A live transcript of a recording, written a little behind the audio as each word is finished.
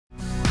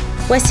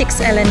Wessex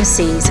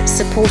LMCs,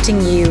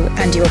 supporting you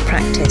and your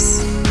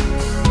practice.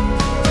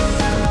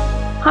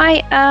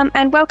 Hi,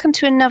 and welcome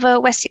to another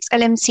Wessex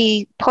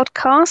LMC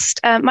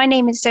podcast. My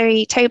name is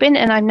Zoe Tobin,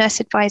 and I'm Nurse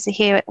Advisor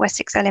here at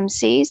Wessex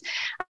LMCs.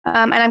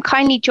 And I'm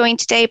kindly joined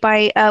today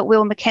by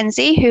Will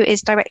Mackenzie, who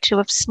is Director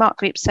of Smart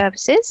Group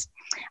Services.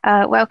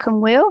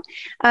 Welcome, Will.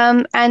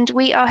 And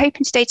we are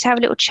hoping today to have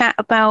a little chat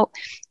about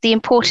the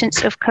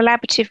importance of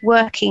collaborative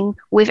working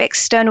with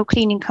external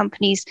cleaning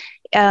companies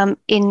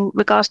in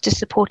regards to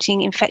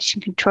supporting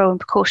infection control and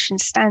precaution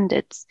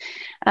standards.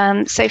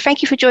 So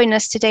thank you for joining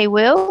us today,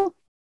 Will.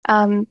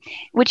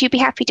 Would you be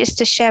happy just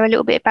to share a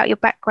little bit about your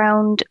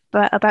background,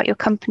 about your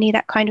company,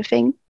 that kind of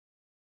thing?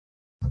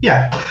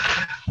 Yeah,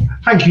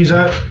 thank you,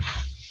 Zoe.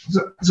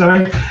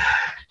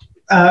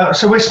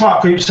 So we're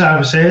Smart Group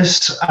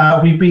Services.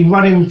 We've been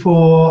running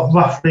for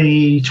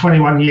roughly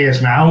 21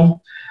 years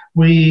now.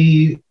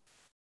 We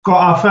got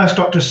our first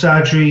doctor's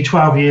surgery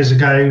 12 years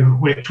ago,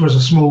 which was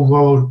a small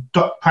rural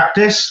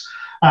practice.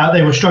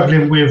 They were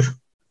struggling with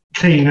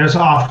cleaners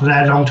after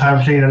their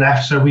long-term cleaner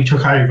left, so we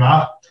took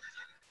over.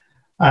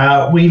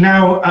 We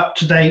now, up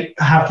to date,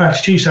 have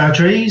 32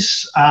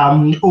 surgeries,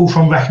 all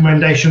from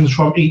recommendations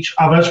from each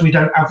other, so we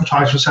don't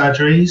advertise for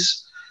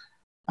surgeries.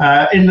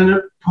 In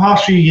the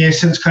past few years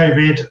since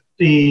COVID,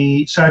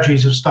 the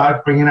surgeries have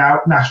started bringing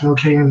out national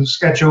cleaning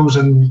schedules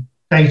and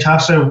data,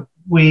 so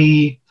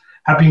we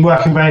have been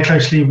working very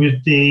closely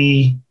with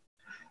the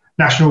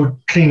National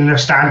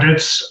Cleanliness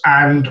Standards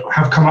and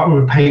have come up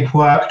with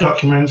paperwork,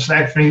 documents,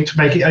 and everything to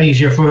make it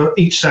easier for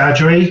each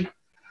surgery.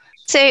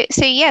 So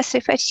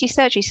 32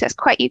 surgeries. So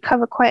you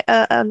cover quite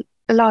a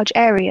large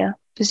area,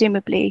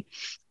 presumably.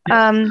 We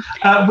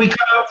only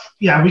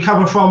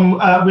cover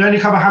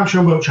Hampshire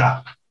and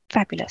Wiltshire.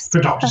 Fabulous.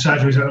 For doctor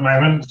surgeries at the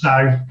moment.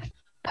 So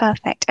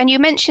perfect. And you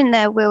mentioned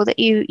there, Will, that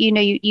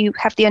you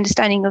have the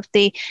understanding of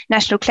the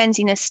National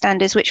Cleanliness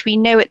Standards, which we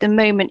know at the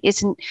moment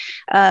isn't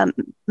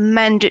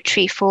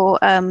mandatory for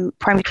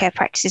primary care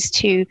practices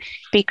to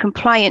be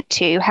compliant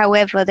to.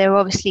 However,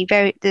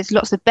 there's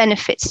lots of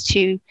benefits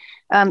to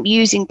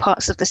using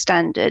parts of the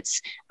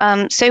standards.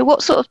 So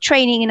what sort of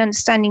training and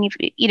understanding,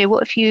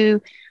 what have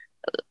you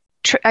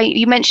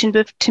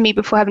mentioned to me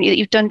before, haven't you, that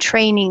you've done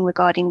training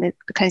regarding the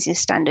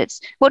cleanliness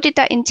standards? What did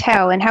that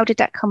entail and how did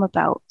that come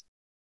about?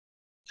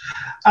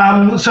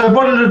 So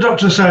one of the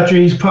doctor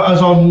surgeries put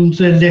us on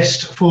the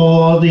list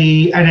for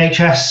the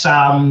NHS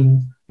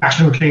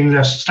National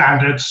Cleanliness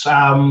Standards.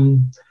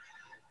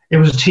 It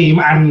was a team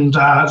and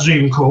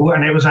Zoom call,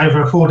 and it was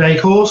over a 4-day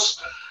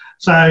course.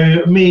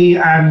 So me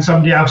and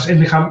somebody else in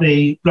the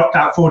company blocked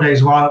out 4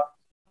 days of our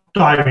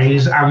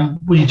diaries, and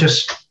we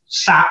just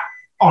sat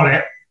on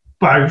it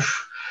both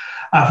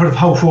for the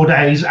whole 4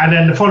 days. And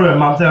then the following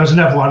month there was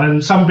another one,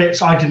 and some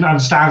bits I didn't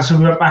understand, so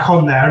we went back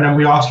on there and then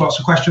we asked lots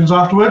of questions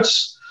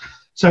afterwards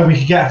so we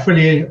could get a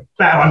fully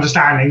better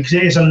understanding, because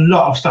it is a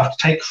lot of stuff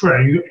to take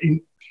through.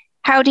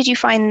 How did you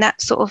find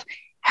that sort of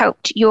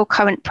helped your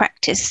current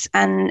practice,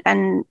 and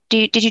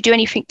did you do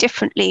anything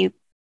differently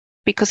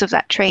because of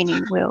that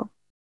training, Will?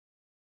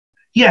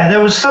 Yeah,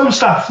 there was some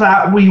stuff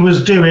that we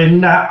was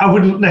doing that I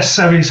wouldn't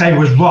necessarily say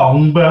was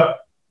wrong,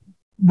 but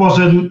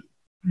wasn't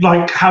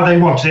like how they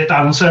wanted it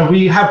done. So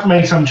we have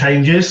made some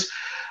changes.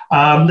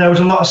 There was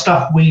a lot of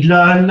stuff we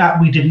learned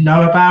that we didn't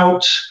know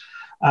about.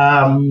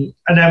 And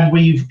then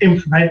we've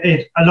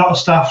implemented a lot of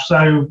stuff.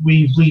 So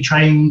we've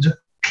retrained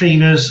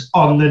cleaners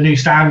on the new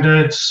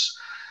standards.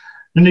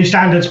 The new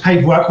standards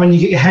paperwork, when you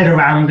get your head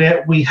around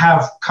it, we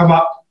have come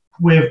up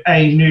with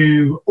a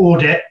new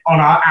audit on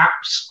our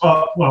apps,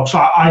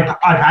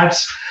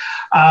 iPads,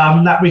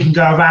 that we can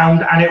go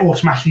around and it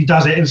automatically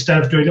does it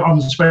instead of doing it on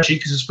the spreadsheet,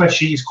 because the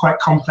spreadsheet is quite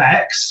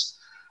complex.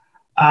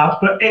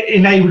 But it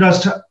enabled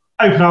us to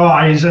open our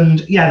eyes, and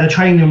the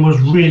training was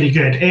really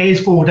good. It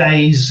is 4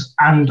 days,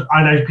 and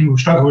I know people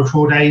struggle with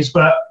 4 days,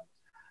 but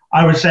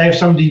I would say if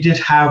somebody did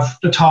have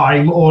the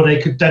time, or they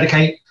could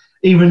dedicate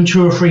even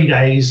 2 or 3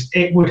 days,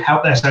 it would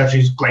help their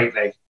surgeries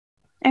greatly.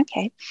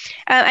 Okay.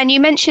 And you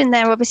mentioned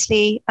there,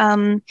 obviously,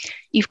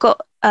 you've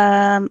got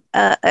a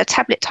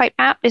tablet type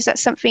app. Is that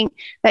something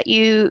that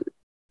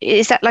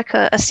is that like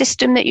a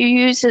system that you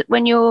use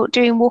when you're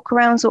doing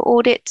walkarounds or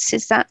audits?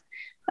 Is that?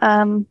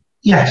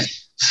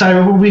 Yes.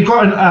 So we've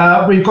got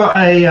a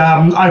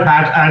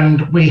iPad,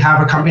 and we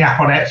have a company app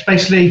on it. It's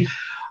basically,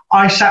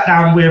 I sat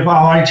down with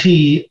our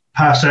IT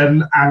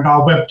person and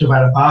our web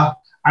developer,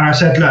 and I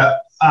said, look,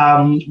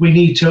 we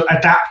need to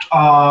adapt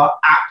our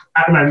app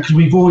at the moment, because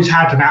we've always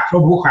had an app, a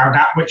walk-around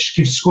app, which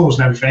gives scores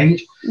and everything.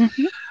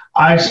 Mm-hmm.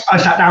 I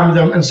sat down with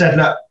them and said,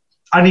 look,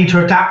 I need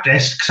to adapt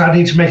this, because I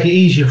need to make it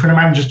easier for the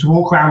managers to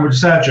walk around with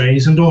the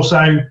surgeries. And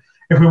also,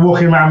 if we're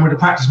walking around with a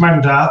practice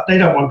manager, they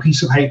don't want a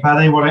piece of paper,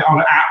 they want it on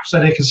an app so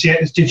they can see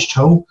it as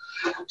digital.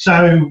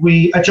 So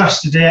we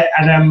adjusted it,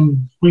 and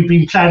then we've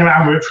been playing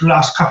around with it for the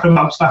last couple of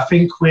months. And I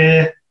think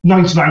we're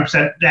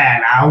 99% there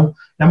now.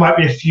 There might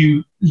be a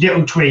few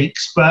little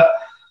tweaks, but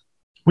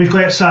we've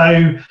got it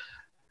so,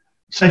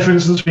 say for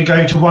instance, we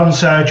go to one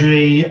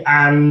surgery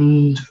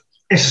and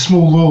it's a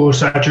small rural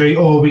surgery,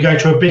 or we go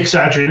to a big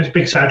surgery and it's a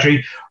big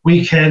surgery,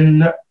 we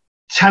can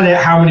tell it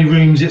how many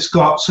rooms it's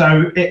got,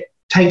 so it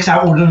takes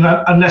out all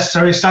the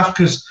unnecessary stuff,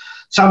 because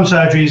some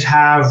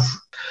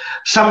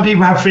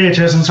people have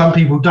theatres and some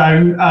people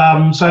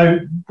don't. So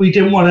we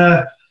didn't want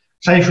to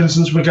say, for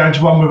instance, we're going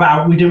to one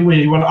without, we didn't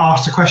really want to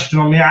ask the question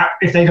on the app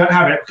if they don't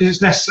have it,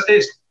 because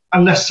it's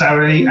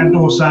unnecessary, and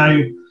also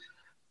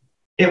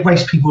it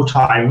wastes people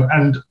time.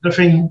 And the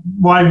thing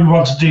why we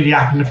wanted to do the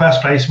app in the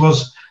first place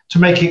was to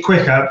make it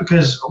quicker,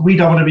 because we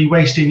don't want to be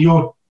wasting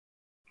your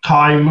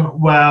time.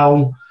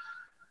 Well,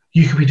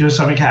 you could be doing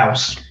something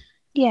else.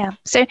 Yeah.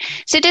 So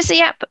does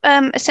the app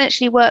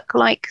essentially work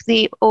like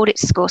the audit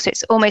score? So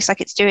it's almost like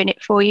it's doing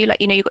it for you.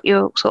 Like, you've got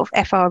your sort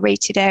of FR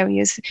rated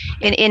areas.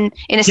 In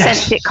a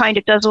sense, it kind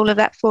of does all of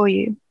that for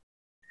you.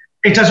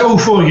 It does it all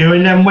for you.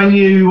 And then when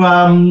you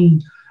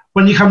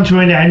come to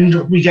an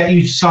end, we get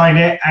you to sign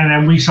it, and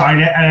then we sign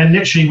it. And then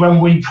literally when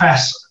we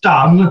press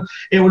done,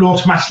 it will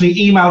automatically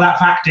email that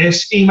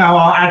practice, email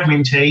our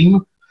admin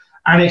team,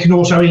 and it can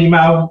also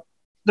email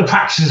the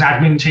practice's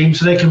admin team,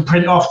 so they can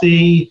print off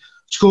the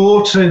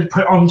score to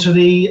put onto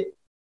the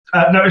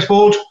notice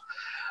board.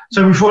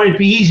 So we thought it'd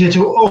be easier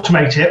to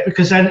automate it,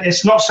 because then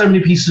it's not so many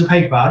pieces of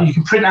paper. You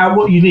can print out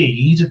what you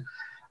need,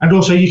 and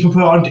also you can put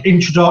it on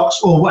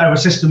Introdocs or whatever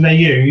system they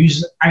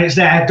use, and it's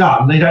there,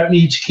 done. They don't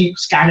need to keep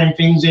scanning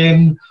things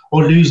in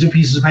or losing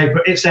pieces of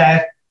paper. It's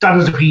there, done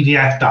as a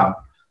PDF, done.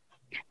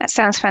 That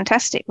sounds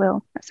fantastic,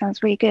 Will. That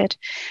sounds really good.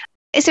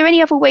 Is there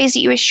any other ways that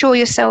you assure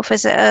yourself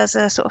as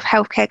a sort of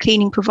healthcare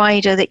cleaning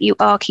provider that you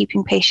are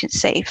keeping patients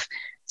safe?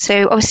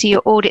 So obviously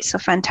your audits are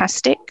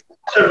fantastic.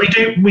 So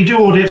we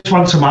do audits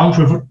once a month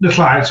with the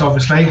clients,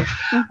 obviously.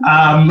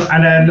 Mm-hmm.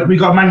 And then we've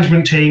got a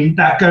management team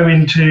that go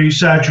into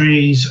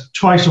surgeries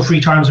twice or 3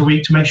 times a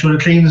week to make sure the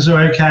cleaners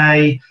are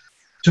okay,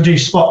 to do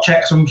spot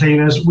checks on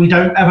cleaners. We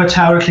don't ever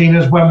tell the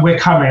cleaners when we're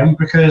coming,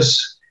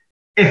 because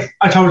if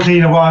I told a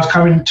cleaner, well, I was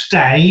coming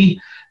today,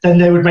 then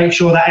they would make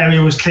sure that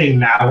area was clean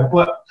now.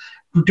 But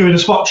doing a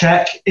spot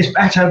check is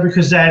better,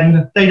 because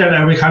then they don't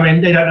know we're coming,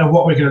 they don't know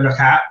what we're going to look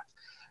at.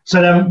 So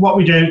then what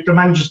we do, the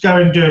managers go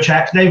and do a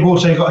check. They've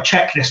also got a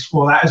checklist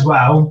for that as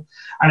well.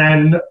 And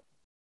then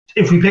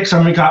if we pick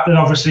something up, then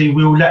obviously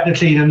we'll let the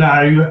cleaner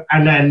know,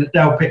 and then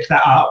they'll pick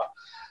that up.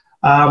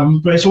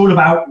 But it's all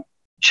about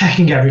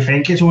checking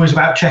everything. It's always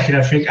about checking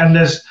everything. And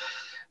there's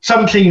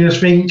some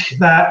cleaners think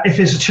that if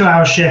it's a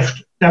 2-hour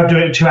shift, they'll do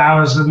it in 2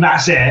 hours and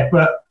that's it.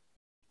 But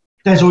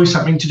there's always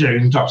something to do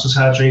in doctor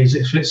surgeries.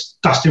 If it's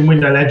dusting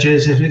window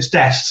ledges, if it's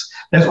desks,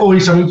 there's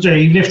always something to do.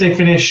 Even if they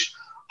finish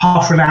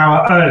half an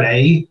hour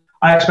early,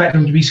 I expect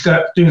them to be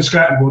doing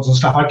skirting boards and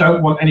stuff. I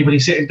don't want anybody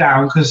sitting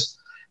down, because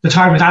the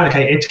time is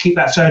allocated to keep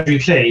that surgery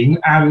clean.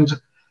 And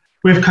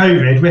with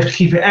COVID, we have to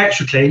keep it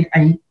extra clean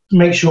and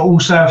make sure all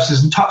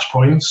surfaces and touch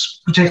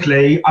points,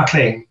 particularly, are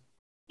clean.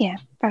 Yeah,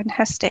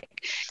 fantastic.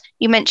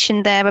 You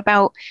mentioned there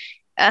about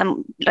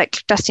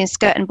like dusting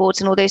skirting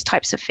boards and all those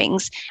types of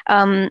things.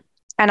 And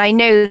I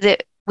know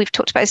that we've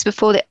talked about this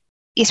before, that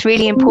it's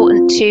really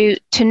important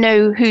to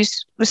know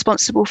who's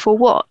responsible for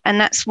what. And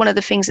that's one of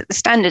the things that the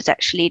standards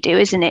actually do,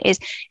 isn't it? Is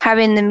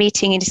having the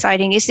meeting and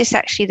deciding, is this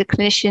actually the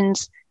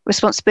clinician's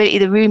responsibility,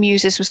 the room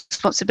user's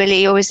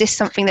responsibility, or is this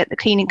something that the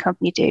cleaning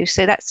company do?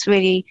 So that's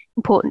really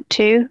important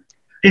too.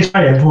 It's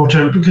very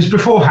important, because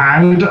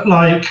beforehand,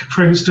 like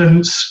for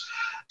instance,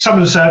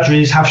 some of the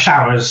surgeries have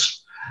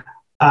showers.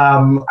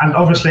 And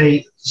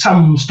obviously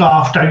some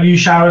staff don't use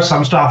showers,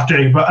 some staff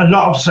do, but a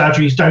lot of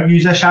surgeries don't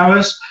use their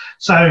showers.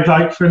 So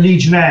like for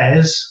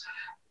Legionnaires,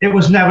 it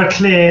was never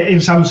clear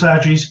in some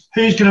surgeries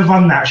who's going to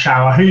run that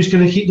shower, who's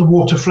going to keep the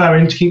water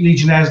flowing to keep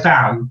Legionnaires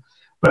down.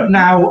 But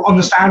now on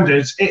the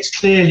standards, it's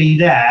clearly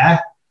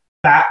there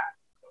that,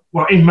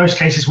 well, in most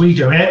cases we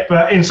do it,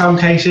 but in some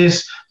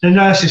cases the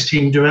nurses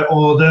team do it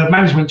or the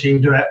management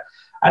team do it.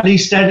 At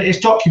least then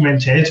it's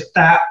documented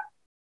that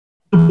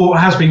the water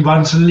has been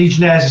run, so the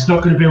Legionnaires is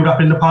not going to build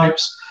up in the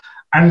pipes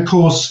and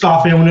cause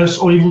staff illness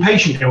or even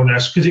patient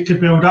illness, because it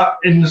could build up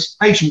in the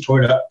patient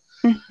toilet.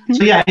 Mm-hmm.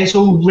 So yeah, it's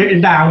all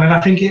written down, and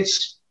I think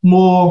it's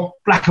more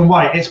black and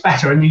white. It's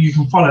better, and you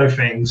can follow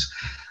things.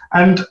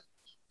 And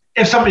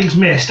if something's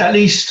missed, at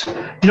least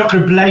you're not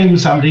going to blame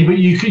somebody, but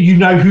you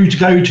know who to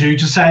go to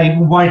say,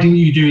 well, why didn't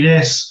you do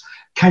this?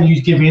 Can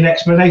you give me an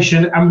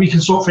explanation? And we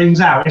can sort things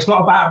out. It's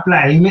not about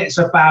blame. It's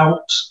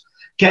about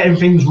getting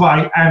things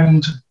right,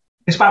 and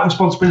it's about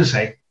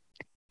responsibility.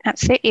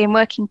 Absolutely, and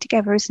working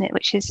together, isn't it?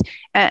 Which is,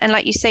 and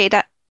like you say,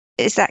 that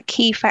is that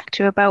key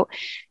factor about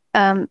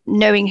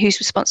knowing who's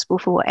responsible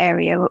for what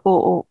area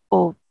or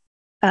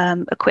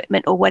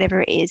equipment or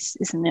whatever it is,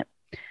 isn't it?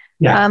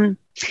 Yeah.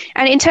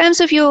 And in terms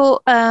of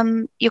your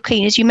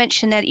cleaners, you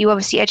mentioned that you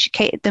obviously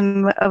educated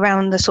them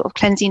around the sort of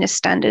cleanliness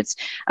standards.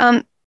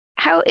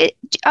 How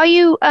are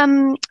you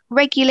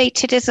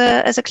regulated as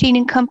a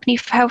cleaning company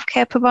for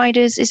healthcare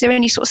providers? Is there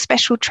any sort of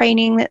special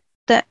training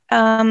that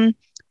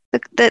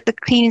the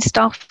cleaning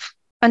staff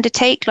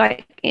undertake,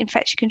 like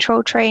infection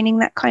control training,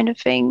 that kind of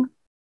thing?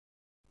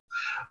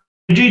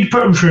 We do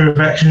put them through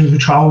infection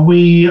control.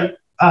 We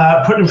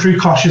put them through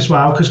COSH as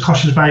well, because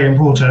COSH is very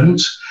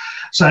important.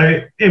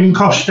 So in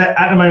COSH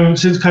at the moment,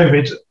 since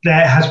COVID,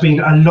 there has been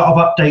a lot of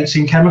updates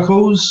in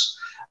chemicals,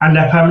 and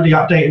they're permanently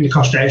updating the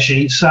COSH data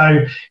sheet.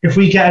 So if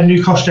we get a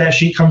new COSH data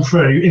sheet come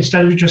through,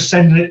 instead of just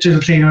sending it to the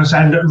cleaner and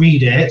saying,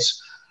 read it,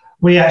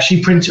 we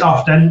actually print it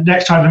off. Then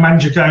next time the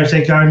manager goes,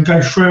 they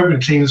go through it with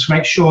the cleaners to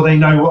make sure they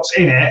know what's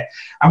in it.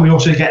 And we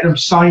also get them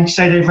signed to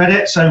say they've read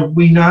it. So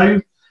we know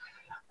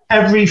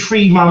every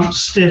 3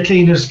 months, the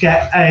cleaners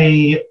get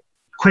a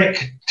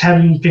quick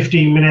 10,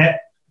 15-minute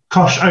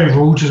COSH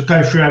overall to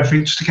go through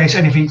everything, just in case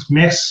anything's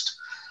missed.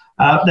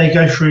 They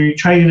go through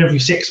training every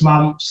 6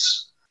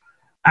 months.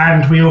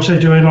 And we also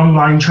do an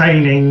online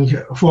training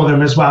for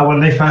them as well when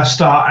they first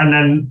start. And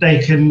then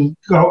they've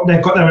got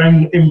their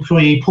own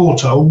employee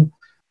portal,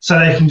 so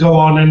they can go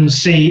on and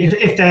see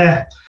if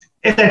they're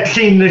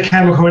cleaning the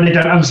chemical and they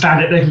don't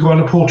understand it, they can go on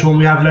the portal, and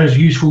we have loads of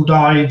useful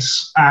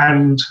guides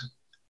and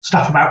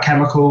stuff about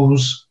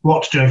chemicals,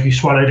 what to do if you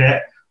swallowed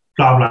it,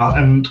 blah, blah.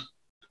 And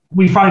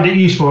we find it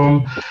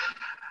useful.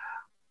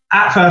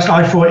 At first,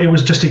 I thought it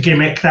was just a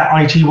gimmick that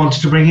IT wanted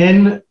to bring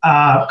in,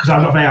 because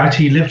I'm not very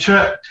IT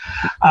literate.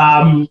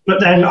 But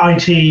then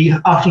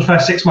IT, after the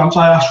first 6 months,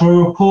 I asked for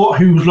a report,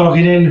 who was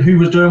logging in, who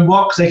was doing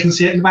what, because they can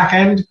see it in the back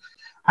end.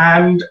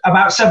 And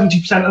about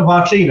 70% of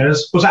our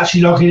cleaners was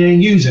actually logging in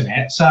and using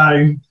it.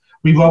 So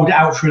we rolled it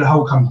out through the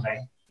whole company.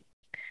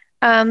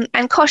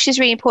 And COSH is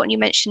really important. You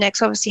mentioned it,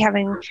 because obviously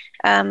having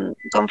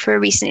gone for a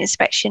recent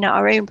inspection at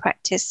our own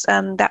practice,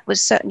 that was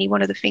certainly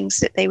one of the things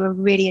that they were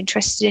really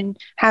interested in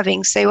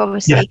having. So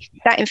obviously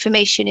that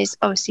information is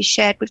obviously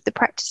shared with the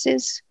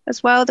practices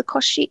as well, the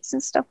COSH sheets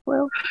and stuff,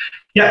 Will?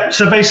 Yeah,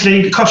 so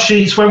basically the COSH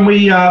sheets, when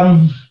we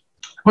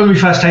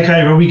first take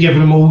over, we give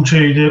them all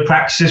to the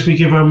practices. We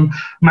give them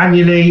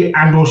manually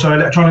and also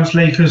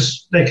electronically,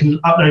 because they can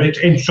upload it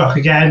to Instruct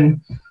again,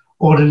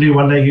 or the new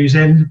one they're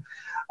using.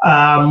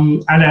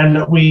 And then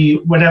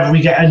whenever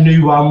we get a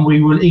new one,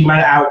 we will email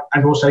it out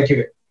and also give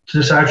it to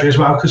the surgery as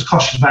well, because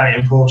COSH is very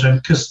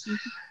important, because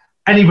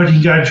anybody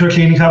can go into a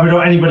cleaning cupboard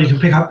or anybody can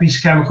pick up a piece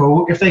of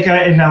chemical. If they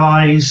get it in their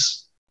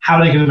eyes, how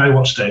are they going to know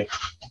what to do?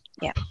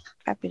 Yeah,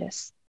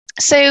 fabulous.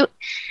 So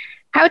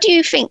how do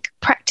you think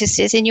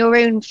practices in your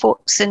own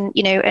thoughts and,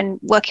 and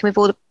working with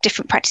all the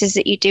different practices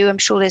that you do, I'm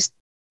sure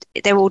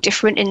they're all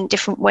different in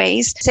different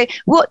ways. So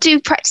what do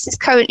practices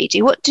currently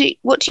do? What do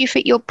you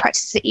think your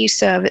practices that you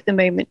serve at the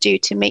moment do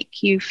to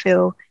make you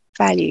feel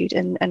valued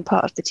and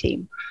part of the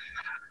team?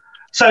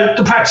 So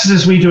the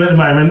practices we do at the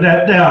moment,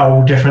 they are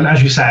all different,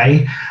 as you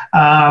say.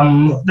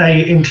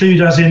 They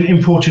include us in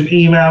important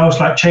emails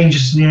like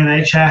changes in the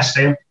NHS.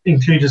 They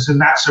include us in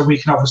that, so we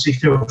can obviously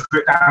filter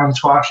it down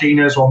to our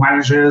cleaners or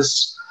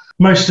managers.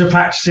 Most of the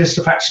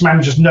practice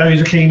managers know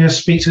the cleaners,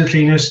 speak to the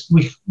cleaners.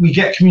 We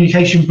get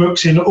communication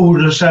books in all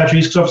of the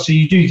surgeries, because obviously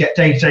you do get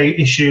day-to-day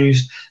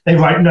issues. They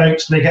write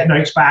notes and they get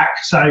notes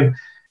back. So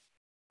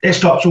it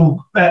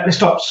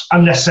stops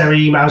unnecessary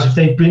emails if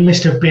they've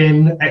missed a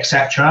bin,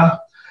 etc.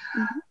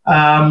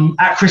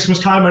 At Christmas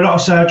time, a lot of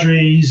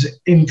surgeries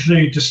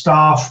include the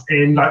staff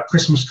in like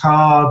Christmas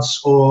cards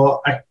or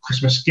a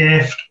Christmas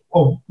gift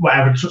or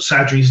whatever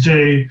surgeries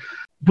do.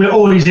 We're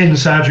always in the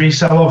surgery,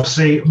 so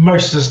obviously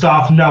most of the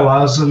staff know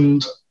us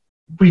and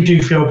we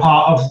do feel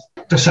part of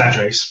the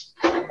surgeries.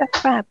 That's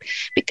fab.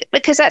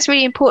 Because that's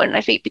really important,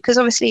 I think, because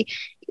obviously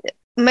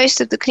most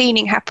of the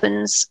cleaning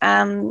happens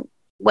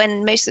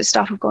when most of the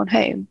staff have gone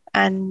home.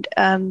 And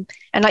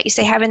like you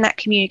say, having that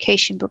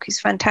communication book is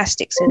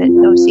fantastic, so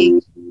that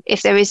obviously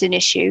if there is an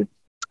issue,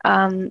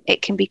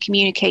 it can be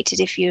communicated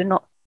if you're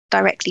not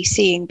directly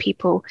seeing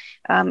people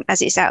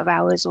as it's out of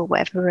hours or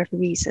whatever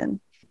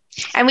reason.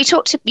 And you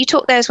talked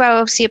there as well,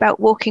 obviously, about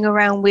walking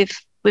around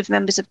with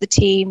members of the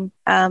team.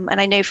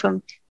 And I know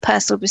from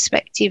personal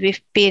perspective,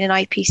 if being an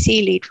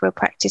IPC lead for a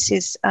practice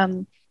is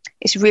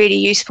it's really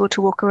useful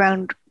to walk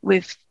around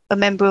with a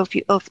member of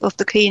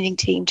the cleaning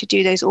team to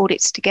do those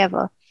audits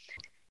together.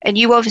 And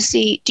you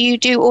obviously, do you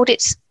do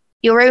audits,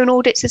 your own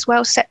audits as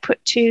well,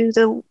 separate to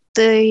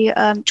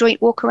the joint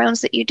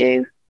walkarounds that you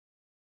do?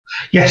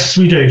 Yes,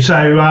 we do. So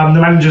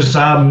the managers,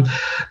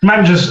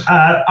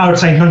 I would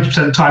say 90%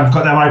 of the time have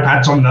got their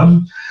iPads on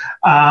them.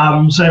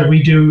 So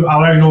we do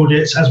our own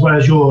audits as well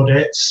as your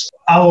audits.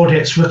 Our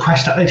audits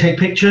request that they take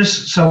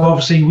pictures, so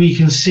obviously we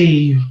can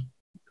see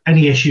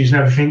any issues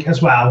and everything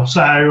as well.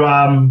 So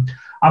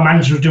our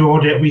managers will do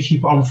audit, we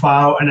keep it on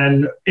file, and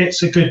then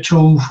it's a good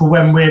tool for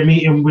when we're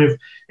meeting with,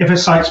 if a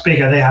site's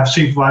bigger, they have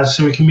supervisors,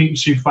 so we can meet with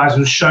supervisors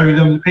and show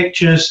them the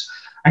pictures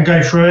and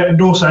go through it.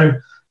 And also,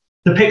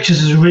 the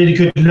pictures is a really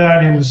good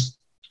learning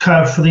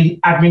curve for the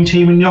admin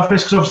team in the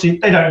office, because obviously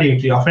they don't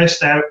leave the office,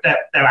 they're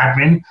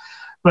admin.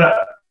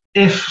 But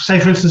if, say,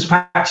 for instance,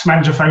 practice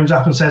manager phones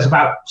up and says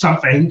about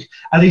something,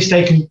 at least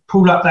they can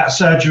pull up that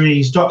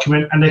surgery's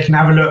document and they can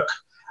have a look.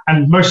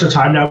 And most of the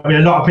time there'll be a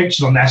lot of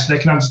pictures on there, so they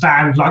can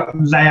understand like the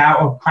layout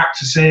of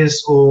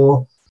practices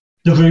or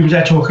the rooms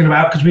they're talking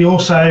about. Because we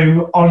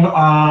also, on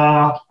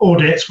our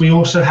audits, we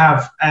also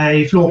have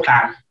a floor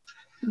plan.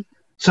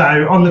 So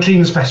on the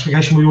cleaner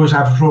specification, we always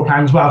have a floor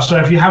plan as well. So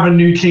if you have a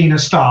new cleaner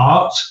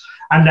start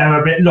and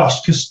they're a bit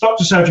lost because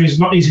doctor surgery is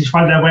not easy to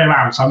find their way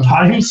around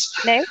sometimes.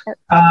 No.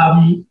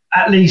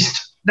 At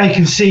least they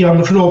can see on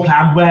the floor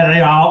plan where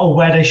they are or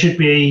where they should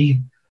be.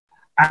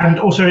 And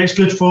also it's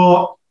good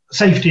for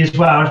safety as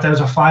well. If there's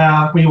a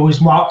fire, we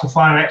always mark the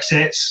fire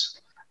exits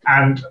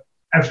and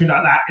everything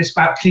like that. It's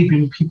about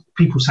keeping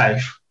people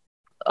safe.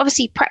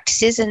 Obviously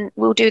practices and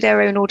will do their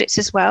own audits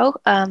as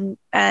well.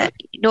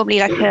 Normally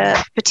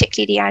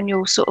particularly the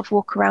annual sort of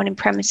walk around in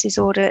premises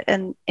audit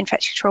and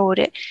infection control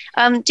audit.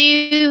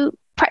 Do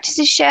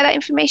practices share that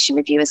information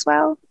with you as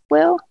well,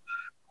 Will?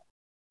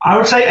 I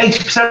would say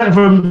 80% of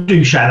them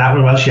do share that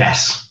with us,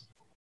 yes.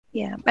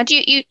 Yeah, and do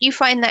you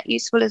find that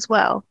useful as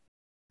well?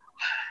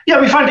 Yeah,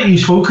 we find it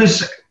useful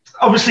because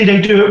obviously they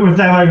do it with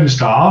their own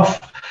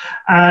staff.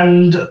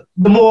 And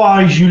the more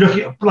eyes you look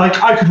at,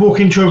 like I could walk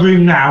into a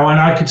room now and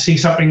I could see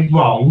something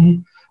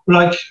wrong.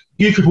 Like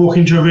you could walk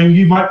into a room,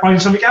 you might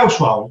find something else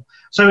wrong.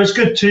 So it's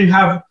good to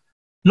have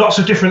lots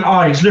of different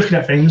eyes looking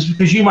at things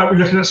because you might be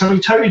looking at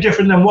something totally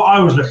different than what I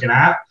was looking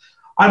at.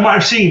 I might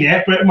have seen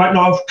it, but it might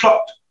not have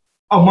clocked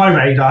on my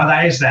radar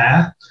that is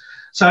there.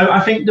 So I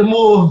think the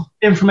more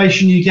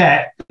information you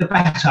get, the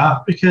better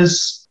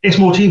because it's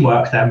more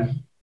teamwork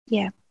then.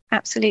 Yeah.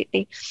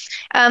 Absolutely.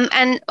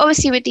 And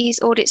obviously with these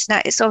audits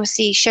now, it's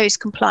obviously shows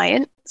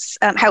compliance,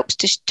 helps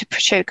to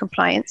show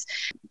compliance.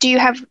 Do you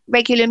have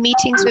regular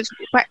meetings with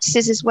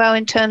practices as well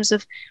in terms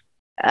of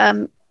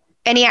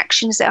any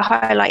actions that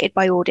are highlighted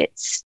by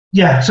audits?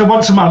 Yeah, so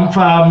once a month,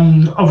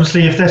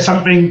 obviously if there's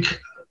something,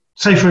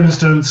 say for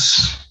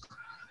instance,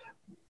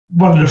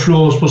 one of the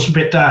floors was a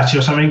bit dirty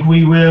or something,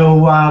 we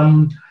will,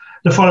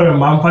 the following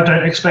month, I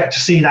don't expect to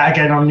see that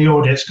again on the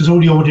audits because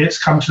all the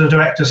audits come to the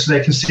director so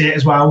they can see it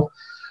as well.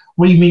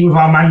 We meet with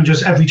our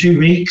managers every 2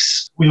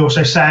 weeks. We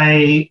also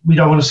say we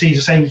don't want to see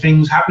the same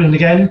things happening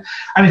again.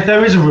 And if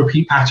there is a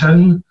repeat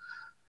pattern,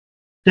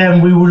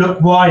 then we will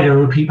look why the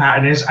repeat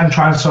pattern is and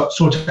try and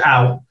sort it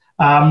out.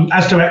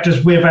 As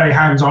directors, we're very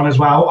hands-on as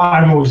well.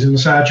 I'm always in the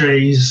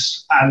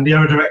surgeries and the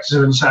other directors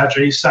are in the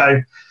surgeries.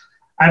 So,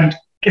 and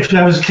if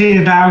there was a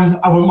cleaner down,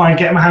 I wouldn't mind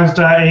getting my hands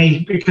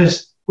dirty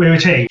because we're a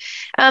team.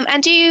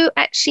 And do you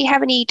actually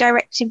have any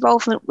direct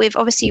involvement with,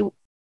 obviously,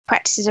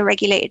 practices are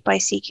regulated by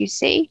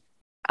CQC.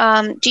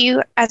 Do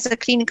you, as a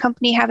cleaning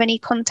company, have any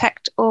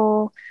contact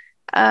or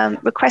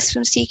requests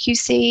from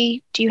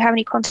CQC? Do you have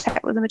any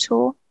contact with them at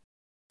all?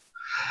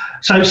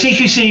 So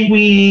CQC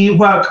we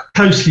work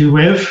closely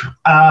with.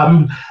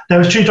 There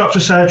was 2 doctor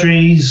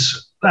surgeries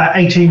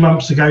 18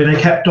 months ago. They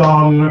kept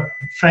on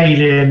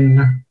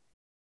failing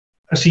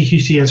a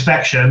CQC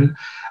inspection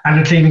and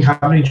the cleaning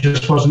company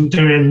just wasn't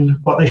doing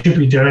what they should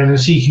be doing. And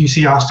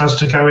CQC asked us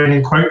to go in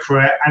and quote for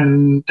it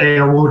and they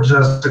awarded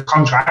us the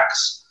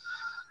contracts.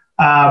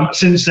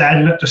 Since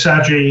then, the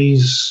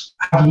surgeries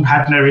haven't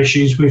had no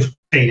issues with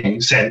cleaning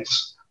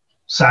since.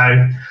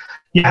 So,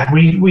 yeah,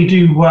 we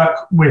do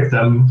work with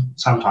them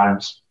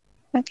sometimes.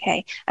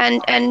 Okay.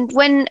 And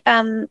when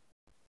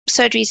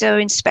surgeries are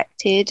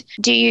inspected,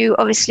 do you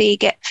obviously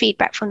get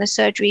feedback from the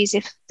surgeries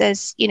if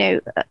there's,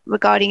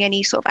 regarding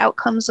any sort of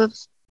outcomes of,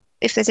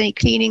 if there's any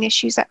cleaning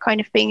issues, that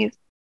kind of thing,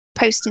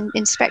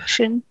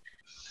 post-inspection?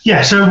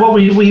 Yeah, so what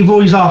we've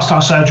always asked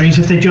our surgeries,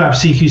 if they do have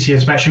CQC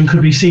inspection, could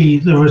we see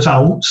the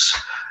results?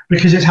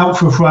 Because it's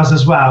helpful for us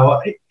as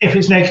well. If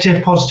it's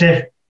negative,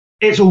 positive,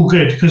 it's all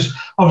good. Because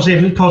obviously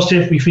if it's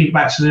positive, we feed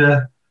back to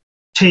the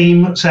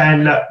team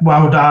saying, look,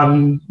 well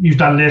done, you've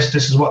done this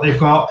is what they've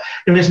got.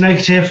 If it's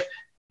negative,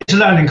 it's a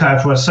learning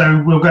curve for us.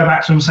 So we'll go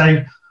back to them and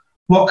say,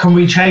 what can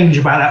we change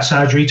about that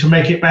surgery to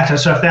make it better?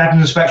 So if they had an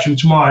inspection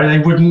tomorrow, they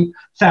wouldn't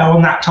fail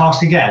on that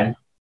task again.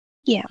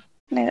 Yeah,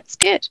 no, that's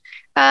good.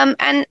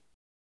 And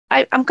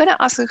I'm going to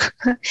ask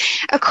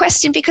a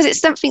question because it's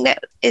something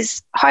that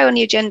is high on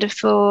the agenda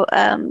for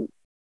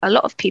a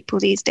lot of people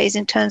these days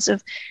in terms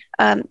of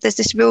there's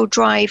this real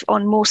drive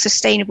on more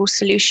sustainable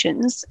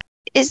solutions.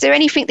 Is there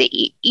anything that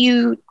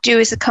you do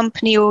as a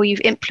company or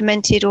you've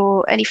implemented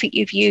or anything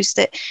you've used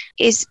that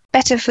is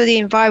better for the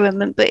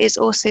environment but is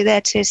also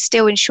there to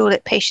still ensure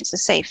that patients are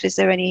safe? Is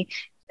there any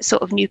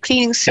sort of new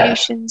cleaning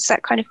solutions,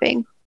 that kind of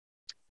thing?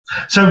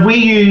 So we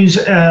use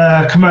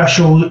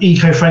commercial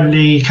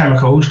eco-friendly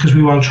chemicals because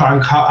we want to try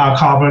and cut our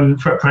carbon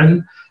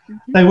footprint.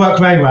 Mm-hmm. They work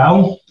very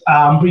well,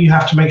 but you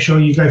have to make sure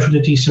you go for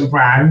the decent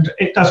brand.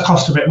 It does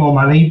cost a bit more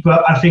money,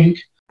 but I think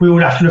we all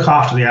have to look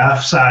after the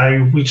earth,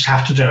 so we just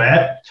have to do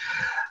it.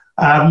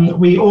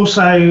 We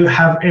also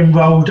have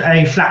enrolled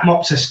a flat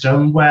mop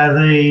system where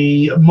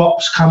the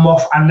mops come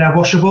off and they're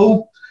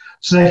washable,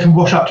 so they can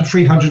wash up to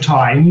 300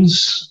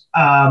 times.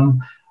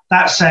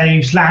 That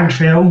saves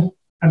landfill,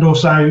 and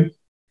also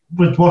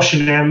with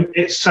washing them,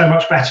 it's so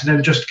much better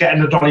than just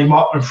getting a dolly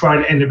mop and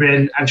throwing it in the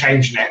bin and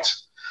changing it.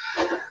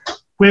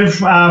 With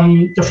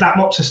the flat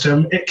mop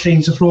system, it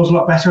cleans the floors a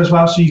lot better as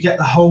well, so you get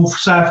the whole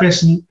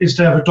surface and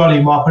instead of a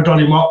dolly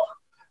mop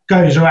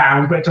goes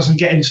around, but it doesn't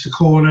get into the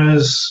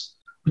corners.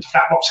 With the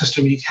flat mop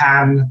system, you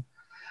can.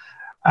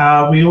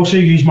 We also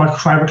use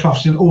microfiber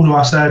cloths in all of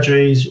our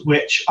surgeries,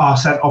 which are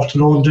sent off to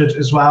laundered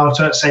as well,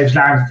 so it saves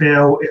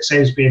landfill, it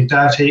saves being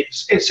dirty,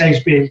 it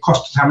saves being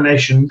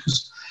cross-contamination,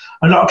 because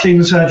a lot of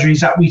cleaning surgeries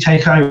that we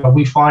take over,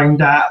 we find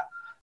that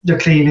the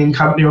cleaning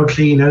company or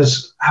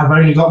cleaners have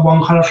only got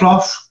one colour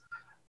cloth,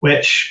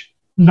 which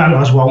none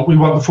of us want. We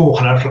want the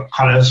 4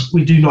 colours.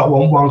 We do not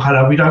want one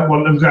colour. We don't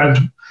want them going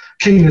to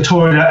clean the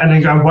toilet and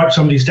then go and wipe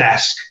somebody's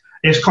desk.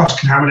 It's cross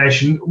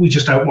contamination. We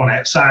just don't want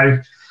it. So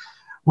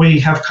we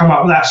have come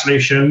up with that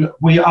solution.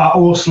 We are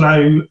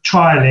also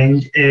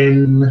trialling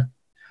in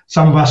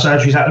some of our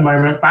surgeries at the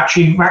moment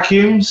battery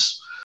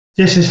vacuums.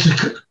 This is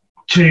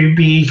to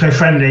be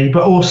eco-friendly,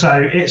 but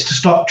also it's to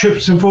stop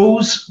trips and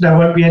falls. There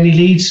won't be any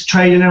leads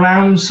trading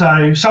around.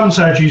 So some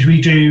surgeries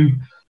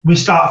we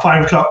start at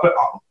 5 o'clock, but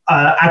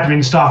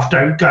admin staff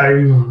don't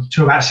go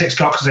to about 6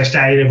 o'clock because they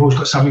stay. They've always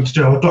got something to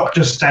do, or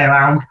doctors stay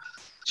around.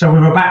 So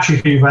with a battery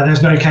hoover,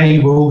 there's no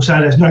cable, so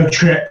there's no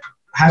trip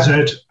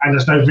hazard, and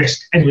there's no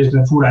risk anybody's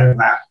going to fall over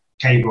that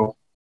cable.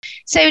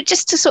 So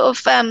just to sort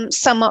of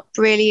sum up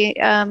really,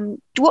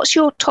 what's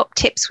your top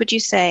tips, would you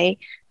say,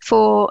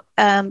 for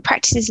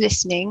practices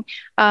listening,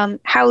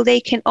 how they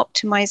can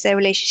optimize their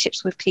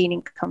relationships with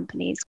cleaning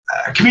companies?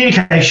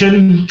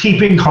 Communication,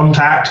 keep in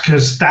contact,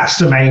 because that's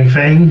the main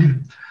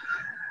thing.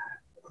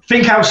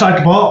 Think outside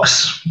the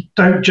box.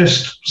 Don't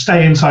just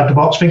stay inside the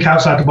box. Think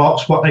outside the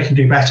box, what they can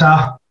do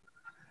better.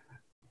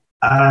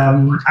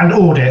 And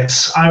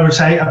audits. I would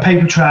say a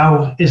paper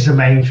trail is the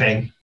main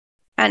thing.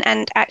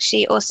 And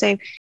actually also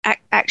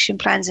action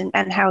plans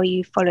and how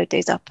you followed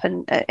those up,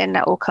 and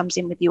that all comes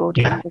in with the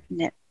audit,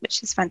 doesn't it?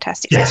 Which is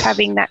fantastic. Yes. So it's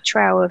having that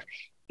trail of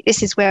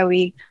this is where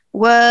we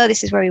were,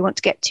 this is where we want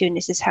to get to, and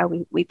this is how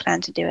we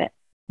plan to do it.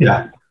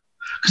 Yeah.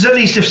 Because at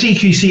least if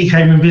CQC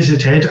came and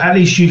visited, at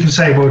least you can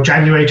say, well,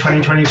 January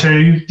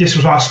 2022, this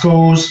was our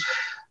scores,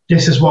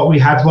 this is what we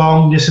had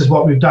wrong, this is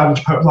what we've done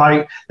to put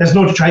right. There's an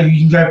audit trail,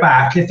 you can go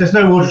back. If there's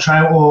no audit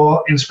trail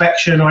or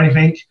inspection or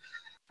anything,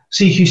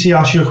 CQC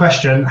asks you a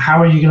question,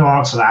 how are you going to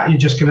answer that? You're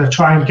just going to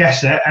try and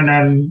guess it, and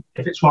then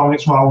if it's wrong,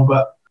 it's wrong.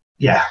 But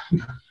yeah.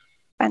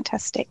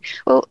 Fantastic.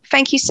 Well,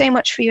 thank you so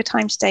much for your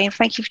time today, and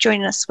thank you for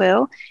joining us,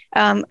 Will.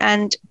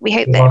 And we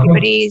hope that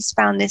everybody's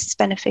found this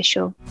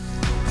beneficial.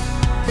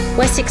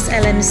 Wessex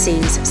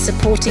LMCs,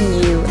 supporting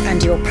you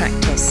and your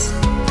practice.